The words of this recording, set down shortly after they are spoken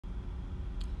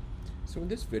So in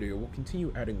this video, we'll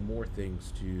continue adding more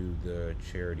things to the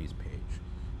charities page.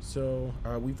 So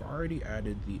we've already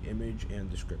added the image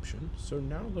and description. So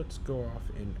now let's go off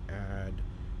and add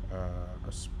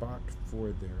a spot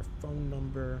for their phone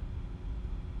number.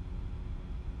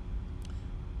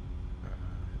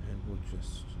 And we'll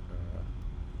just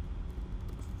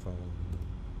phone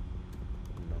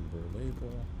number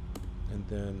label. And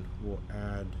then we'll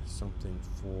add something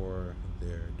for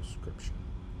their description.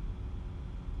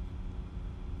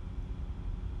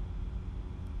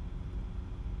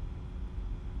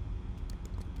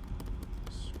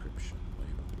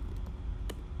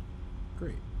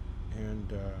 Great,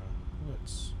 and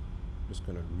let's just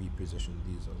going to reposition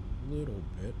these a little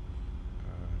bit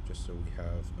just so we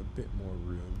have a bit more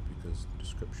room because the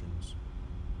descriptions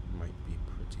might be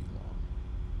pretty long.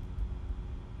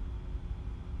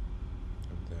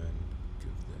 And then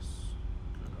give this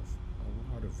kind of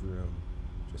a lot of room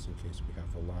just in case we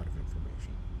have a lot of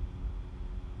information.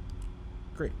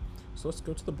 Great, so let's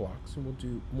go to the blocks and we'll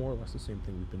do more or less the same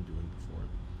thing we've been doing before.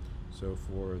 So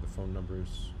for the phone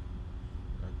numbers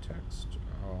text,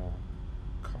 I'll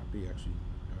copy actually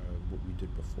what we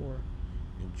did before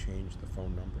and change the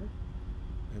phone number,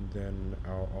 and then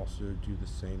I'll also do the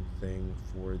same thing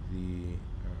for the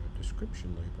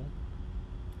description label,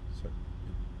 so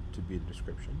to be the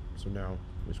description. So now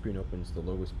when the screen opens, the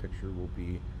logos picture will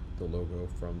be the logo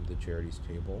from the charities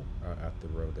table at the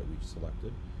row that we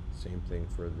selected. Same thing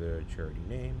for the charity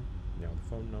name, now the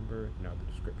phone number, now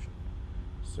the description.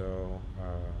 So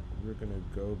we're going to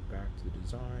go back to the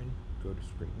design, go to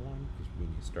screen 1 because we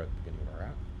need to start at the beginning of our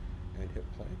app, and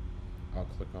hit play. I'll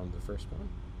click on the first one,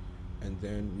 and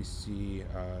then we see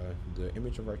the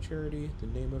image of our charity, the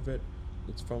name of it,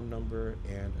 its phone number,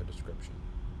 and a description.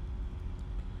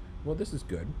 Well, this is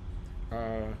good,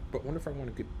 but what if I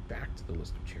want to get back to the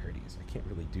list of charities? I can't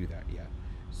really do that yet.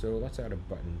 So let's add a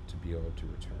button to be able to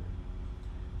return.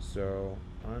 So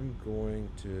I'm going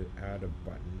to add a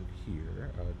button here,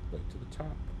 like to the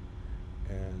top,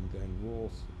 and then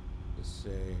we'll just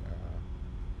say,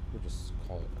 we'll just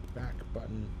call it a back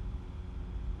button.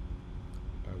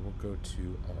 We'll go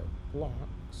to our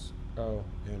blocks. Oh,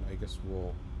 and I guess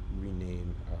we'll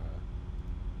rename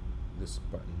this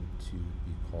button to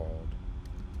be called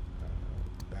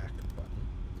back button.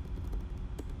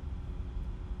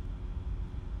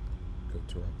 Go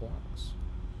to our blocks,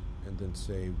 and then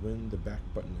say when the back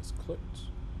button is clicked,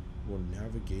 we'll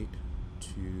navigate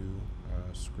to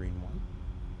screen 1.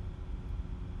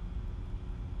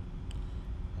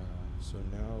 So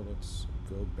now let's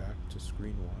go back to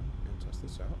screen 1 and test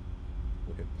this out.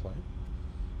 We'll hit play.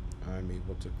 I'm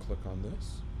able to click on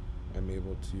this. I'm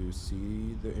able to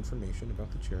see the information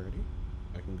about the charity.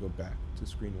 I can go back to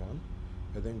screen 1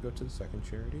 and then go to the second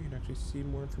charity and actually see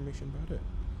more information about it.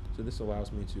 So this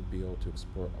allows me to be able to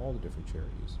explore all the different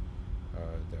charities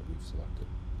that we've selected.